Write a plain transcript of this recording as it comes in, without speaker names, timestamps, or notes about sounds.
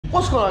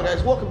What's going on,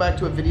 guys? Welcome back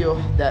to a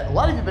video that a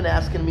lot of you have been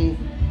asking me,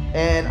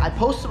 and I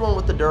posted one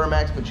with the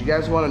Duramax, but you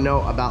guys want to know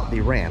about the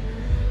Ram.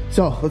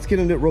 So let's get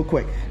into it real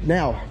quick.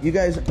 Now, you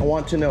guys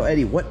want to know,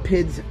 Eddie, what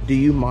PIDs do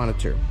you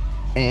monitor?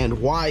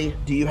 And why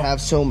do you have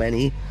so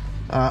many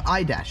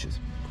eye dashes?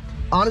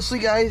 Honestly,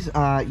 guys,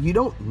 you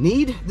don't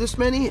need this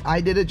many.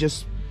 I did it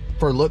just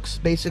for looks,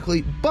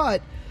 basically,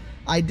 but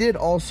I did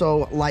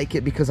also like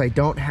it because I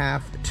don't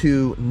have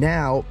to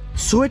now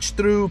switch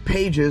through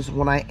pages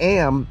when I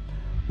am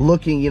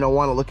looking,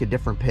 want to look at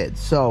different PIDs.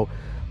 So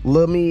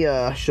let me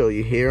show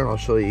you here. I'll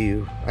show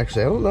you,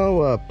 actually, I don't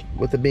know,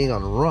 with it being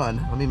on run,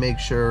 let me make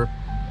sure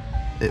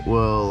it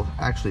will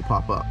actually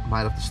pop up.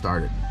 Might have to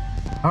start it.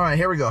 All right,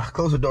 here we go.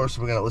 Close the door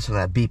so we're gonna listen to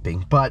that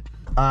beeping. But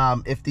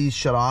if these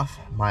shut off,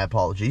 my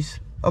apologies.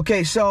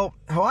 Okay, so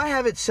how I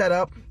have it set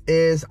up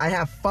is I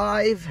have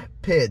 5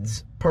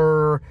 PIDs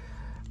per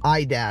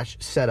eye dash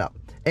set up.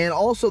 And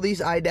also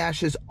these eye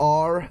dashes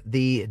are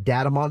the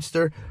data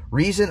monster.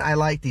 Reason I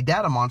like the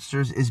data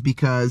monsters is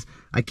because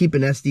I keep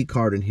an SD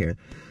card in here.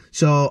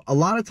 So a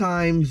lot of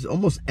times,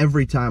 almost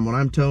every time when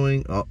I'm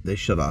towing, oh, they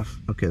shut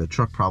off. Okay, the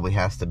truck probably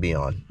has to be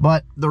on.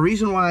 But the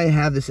reason why I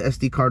have this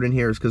SD card in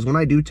here is because when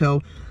I do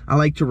tow, I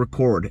like to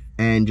record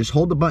and just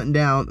hold the button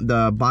down,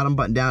 the bottom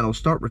button down, it'll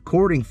start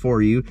recording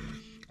for you.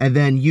 And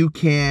then you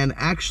can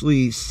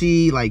actually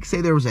see, like, say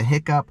there was a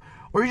hiccup,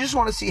 or you just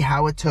want to see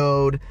how it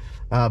towed,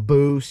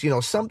 boost.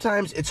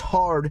 Sometimes it's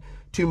hard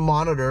to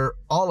monitor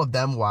all of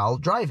them while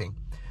driving.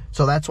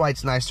 So that's why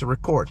it's nice to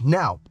record.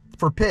 Now,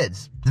 for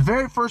PIDs, the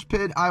very first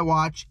PID I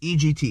watch,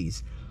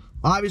 EGTs.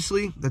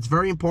 Obviously, that's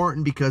very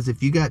important because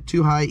if you got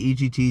too high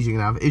EGTs, you're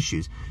gonna have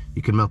issues.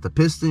 You can melt the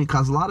piston,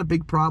 cause a lot of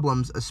big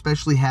problems,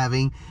 especially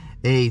having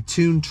a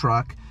tuned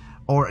truck,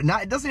 or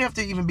not, it doesn't have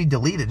to even be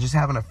deleted, just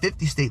having a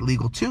 50 state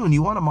legal tune,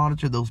 you wanna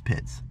monitor those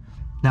PIDs.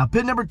 Now,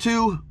 PID number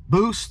 2,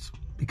 boost,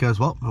 because,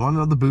 well, I wanna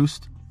know the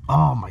boost.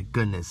 Oh my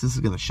goodness, this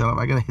is gonna shut up.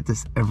 I gotta hit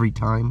this every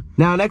time.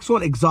 Now, next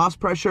one, exhaust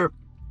pressure.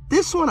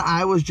 This one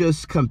I was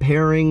just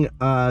comparing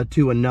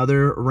to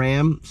another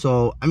Ram.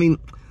 So, I mean,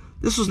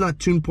 this was not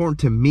too important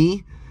to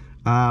me,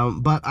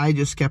 but I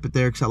just kept it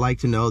there because I like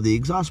to know the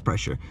exhaust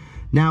pressure.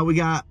 Now, we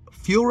got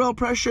fuel rail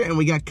pressure and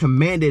we got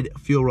commanded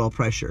fuel rail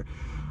pressure.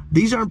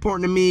 These are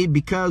important to me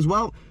because,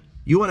 well,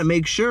 you want to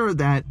make sure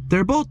that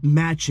they're both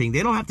matching.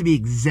 They don't have to be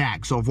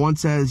exact. So if one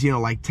says,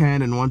 like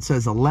 10 and one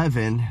says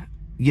 11,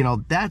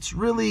 that's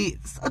really,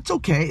 it's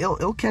okay.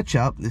 It'll catch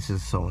up. This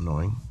is so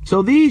annoying.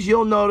 So these,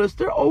 you'll notice,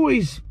 they're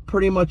always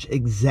pretty much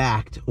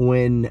exact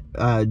when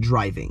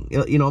driving.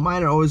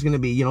 Mine are always going to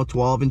be,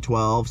 12 and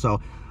 12. So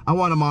I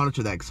want to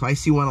monitor that because if I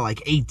see one at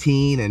like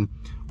 18 and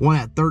one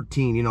at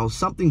 13,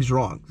 something's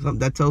wrong.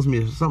 That tells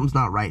me something's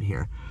not right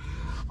here.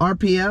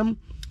 RPM,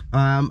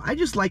 I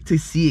just like to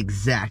see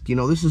exact.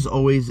 This is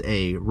always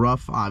a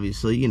rough,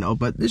 obviously,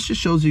 but this just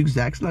shows you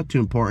exact. It's not too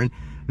important.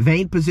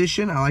 Vane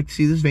position, I like to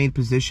see this vane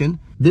position.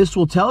 This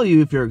will tell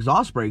you if your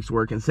exhaust brakes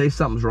work and say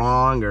something's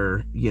wrong,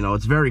 or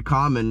it's very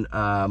common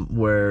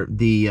where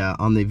the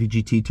on the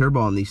VGT turbo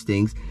on these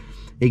things,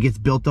 it gets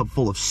built up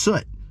full of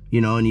soot,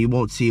 and you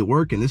won't see it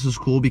work. And this is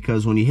cool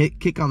because when you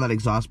kick on that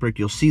exhaust brake,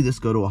 you'll see this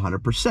go to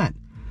 100%.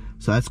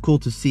 So that's cool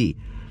to see.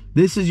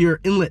 This is your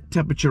inlet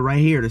temperature right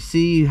here to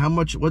see how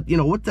much,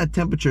 what's that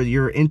temperature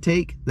your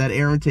intake, that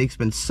air intake's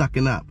been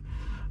sucking up.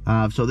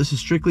 So this is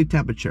strictly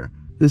temperature.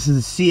 This is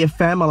a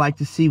CFM. I like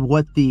to see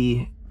what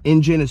the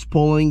engine is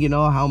pulling,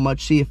 how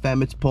much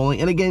CFM it's pulling.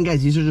 And again,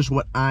 guys, these are just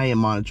what I am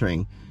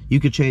monitoring. You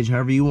could change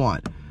however you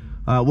want.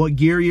 What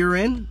gear you're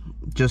in,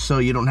 just so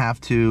you don't have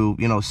to,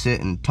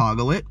 sit and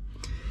toggle it.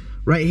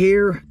 Right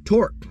here,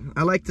 torque.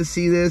 I like to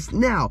see this.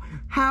 Now,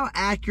 how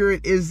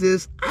accurate is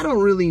this? I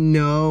don't really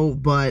know,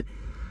 but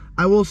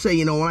I will say,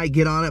 when I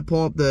get on it,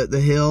 pull up the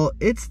hill,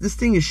 this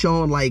thing is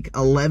showing like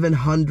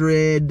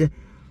 1100,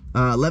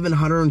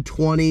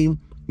 1120,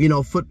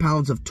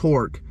 foot-pounds of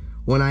torque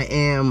when I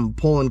am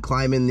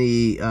climbing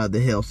the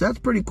hill. So that's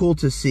pretty cool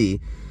to see.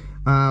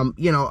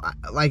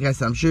 Like I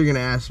said, I'm sure you're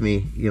gonna ask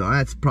me,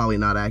 that's probably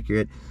not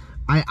accurate.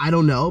 I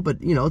don't know, but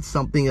it's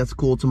something that's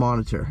cool to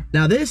monitor.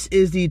 Now this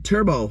is the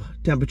turbo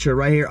temperature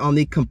right here on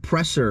the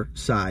compressor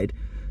side.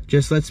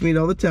 Just lets me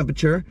know the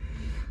temperature.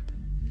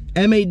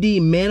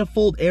 MAD,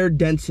 manifold air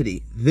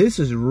density. This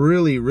is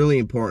really, really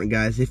important,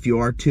 guys, if you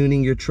are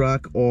tuning your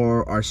truck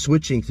or are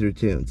switching through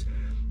tunes.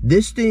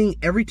 This thing,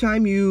 every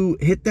time you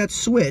hit that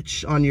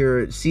switch on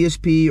your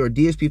CSP or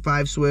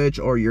DSP5 switch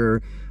or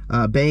your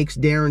Banks,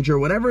 Derringer,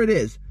 whatever it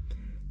is,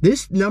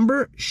 this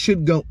number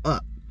should go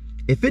up.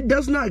 If it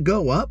does not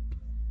go up,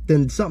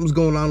 then something's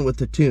going on with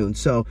the tune.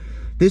 So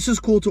this is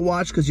cool to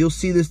watch because you'll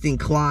see this thing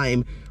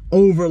climb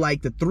over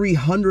like the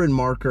 300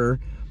 marker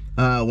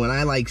when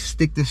I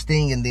stick this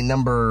thing in the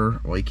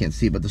number, well, you can't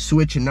see, but the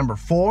switch in number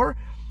 4.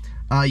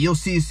 You'll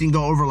see this thing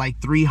go over like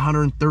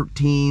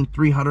 313,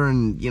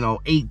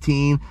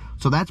 318.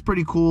 So that's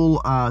pretty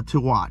cool to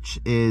watch,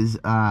 is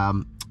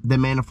the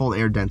manifold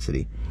air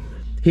density.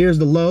 Here's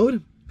the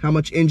load, how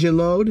much engine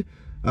load.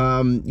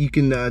 You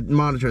can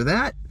monitor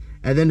that.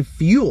 And then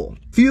fuel.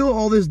 Fuel,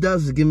 all this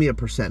does is give me a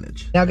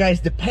percentage. Now guys,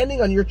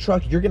 depending on your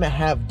truck, you're gonna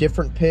have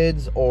different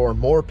PIDs or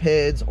more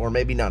PIDs or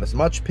maybe not as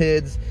much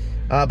PIDs.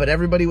 But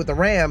everybody with the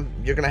Ram,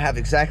 you're gonna have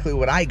exactly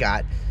what I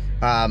got.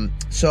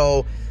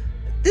 So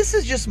this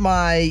is just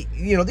my,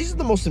 you know, these are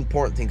the most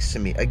important things to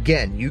me.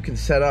 Again, you can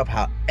set up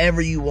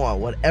however you want,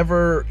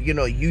 whatever, you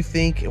know, you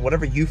think and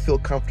whatever you feel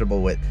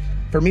comfortable with.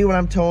 For me, when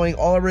I'm towing,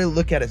 all I really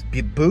look at is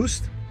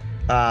boost,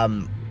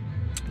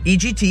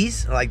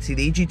 EGTs, I like to see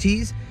the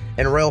EGTs,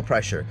 and rail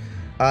pressure.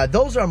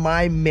 Those are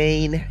my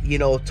main, you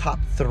know, top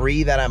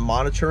 3 that I'm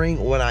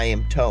monitoring when I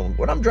am towing.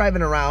 When I'm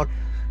driving around,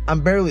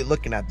 I'm barely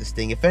looking at this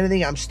thing. If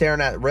anything, I'm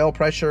staring at rail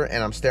pressure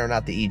and I'm staring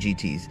at the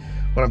EGTs.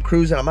 When I'm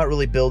cruising, I'm not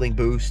really building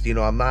boost, you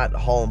know, I'm not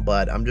hauling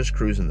butt, I'm just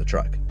cruising the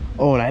truck.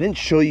 Oh, and I didn't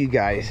show you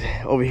guys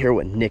over here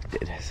what Nick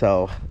did.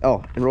 So,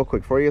 oh, and real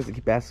quick, for you guys that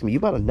keep asking me, you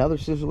bought another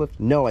scissor lift?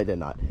 No, I did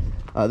not.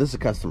 This is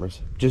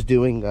customer's, just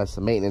doing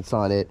some maintenance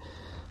on it.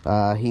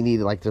 He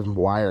needed, like, the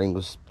wiring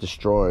was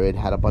destroyed,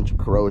 had a bunch of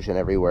corrosion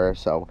everywhere.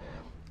 So,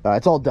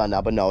 it's all done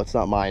now, but no, it's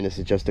not mine. This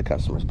is just the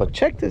customer's. But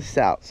check this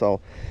out. So,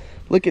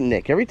 look at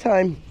Nick. Every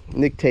time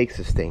Nick takes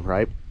this thing,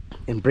 right,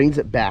 and brings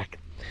it back,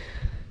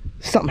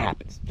 something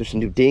happens. There's a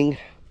new ding,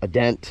 a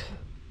dent,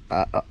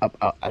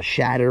 a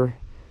shatter.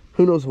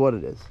 Who knows what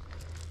it is?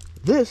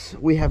 This,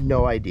 we have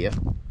no idea.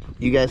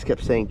 You guys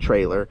kept saying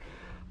trailer.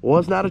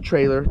 Was not a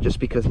trailer, just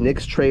because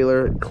Nick's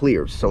trailer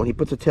clears. So when he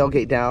puts the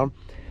tailgate down,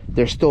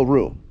 there's still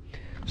room.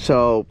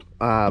 So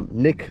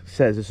Nick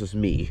says this is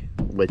me,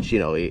 which, you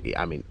know,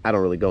 I mean, I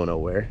don't really go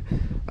nowhere.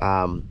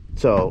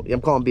 So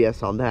I'm calling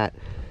BS on that.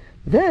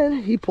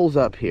 Then he pulls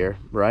up here,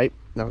 right?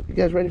 Now, you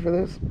guys ready for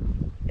this?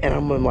 And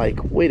I'm like,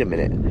 wait a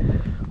minute.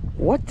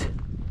 What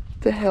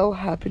the hell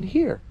happened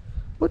here?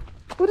 What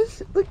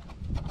is it? Look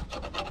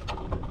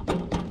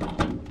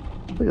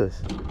at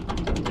this.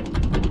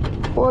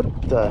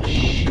 What the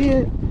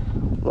shit?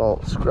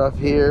 Little scruff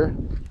here.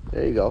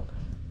 There you go.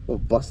 Little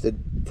busted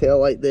tail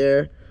light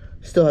there.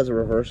 Still has a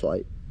reverse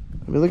light.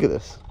 I mean, look at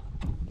this.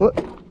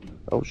 What?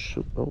 Oh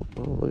shoot. Oh,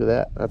 look at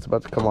that. That's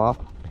about to come off.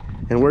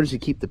 And where does he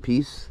keep the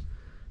piece?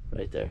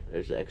 Right there.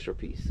 There's the extra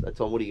piece. I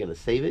told him, what are you going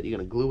to save it? You're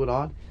going to glue it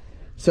on?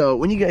 So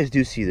when you guys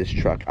do see this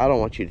truck, I don't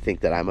want you to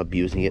think that I'm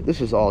abusing it. This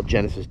is all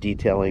Genesis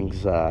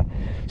Detailing's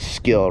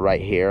skill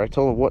right here. I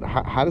told him,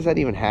 how does that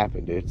even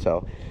happen, dude?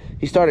 So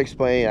he started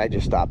explaining. I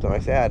just stopped him. I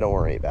said, don't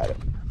worry about it.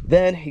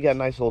 Then he got a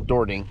nice little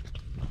door ding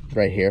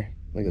right here.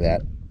 Look at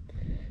that.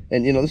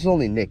 And, you know, this is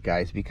only Nick,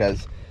 guys,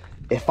 because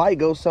if I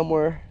go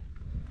somewhere,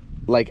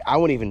 like, I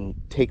won't even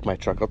take my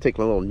truck. I'll take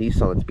my little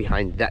Nissan that's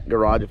behind that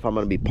garage if I'm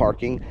going to be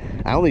parking.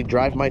 I only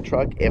drive my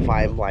truck if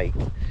I'm, like,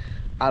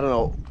 I don't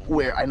know,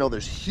 where I know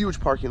there's huge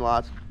parking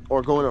lots,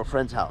 or going to a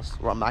friend's house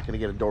where I'm not going to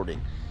get a door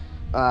ding.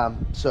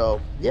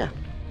 So, yeah,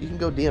 you can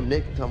go DM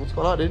Nick and tell him what's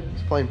going on, dude.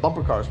 He's playing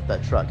bumper cars with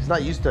that truck. He's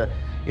not used to,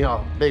 you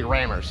know, big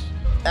rammers.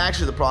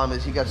 Actually, the problem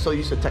is he got so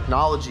used to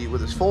technology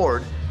with his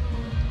Ford,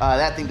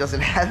 that thing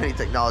doesn't have any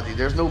technology.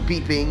 There's no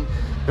beeping.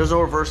 There's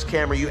no reverse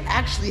camera. You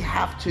actually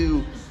have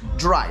to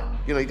drive.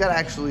 You know, you got to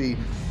actually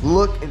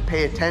look and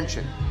pay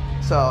attention.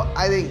 So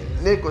I think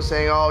Nick was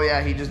saying, oh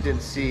yeah, he just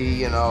didn't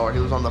see, you know, or he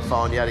was on the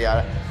phone, yada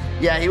yada.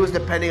 Yeah, he was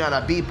depending on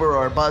a beeper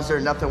or a buzzer,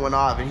 nothing went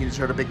off, and he just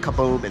heard a big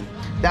kaboom, and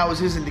that was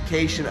his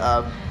indication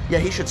of, yeah,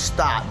 he should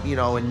stop, you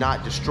know, and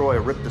not destroy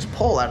or rip this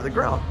pole out of the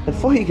ground. And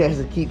for you guys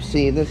that keep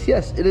seeing this,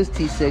 yes, it is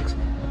T6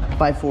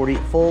 540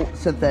 full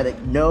synthetic.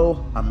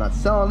 No, I'm not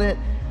selling it.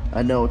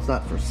 No, it's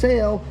not for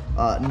sale.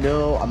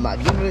 No, I'm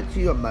not giving it to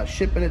you. I'm not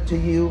shipping it to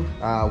you.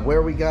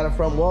 Where we got it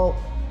from?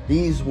 Well,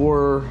 these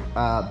were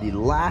the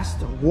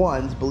last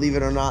ones, believe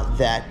it or not,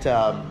 that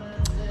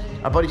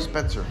our buddy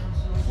Spencer,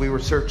 we were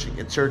searching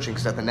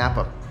because at the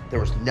Napa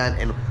there was none,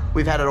 and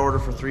we've had an order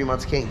for 3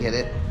 months, can't get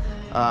it.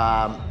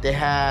 They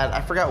had,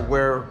 I forgot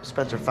where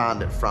Spencer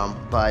found it from,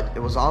 but it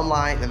was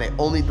online and they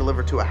only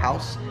delivered to a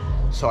house.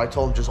 So I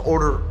told him, just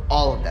order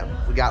all of them.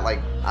 We got, like,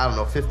 I don't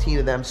know, 15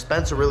 of them.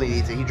 Spencer really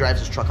needs it. He drives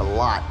his truck a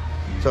lot,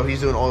 so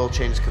he's doing oil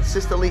changes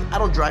consistently. I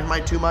don't drive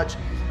mine too much,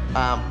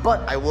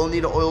 but I will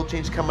need an oil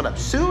change coming up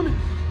soon.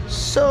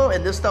 So,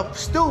 and this stuff,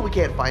 still we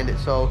can't find it.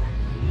 So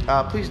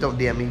please don't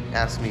DM me,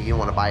 ask me you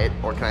want to buy it,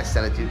 or can I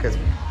send it to you, because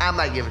I'm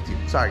not giving it to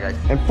you. Sorry, guys.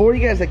 And for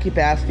you guys that keep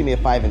asking me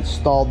if I've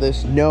installed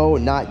this, no,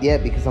 not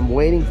yet, because I'm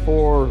waiting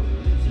for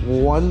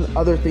one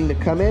other thing to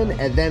come in,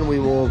 and then we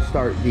will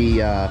start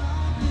the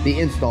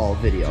install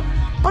video.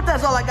 But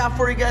that's all I got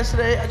for you guys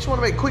today. I just want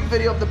to make a quick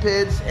video of the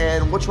PIDs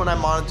and which one I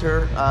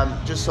monitor,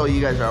 just so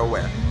you guys are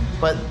aware.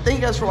 But thank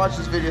you guys for watching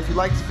this video. If you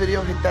like this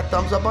video, hit that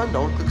thumbs up button.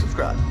 Don't click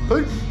subscribe.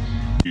 Peace.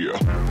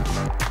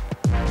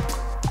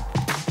 Yeah.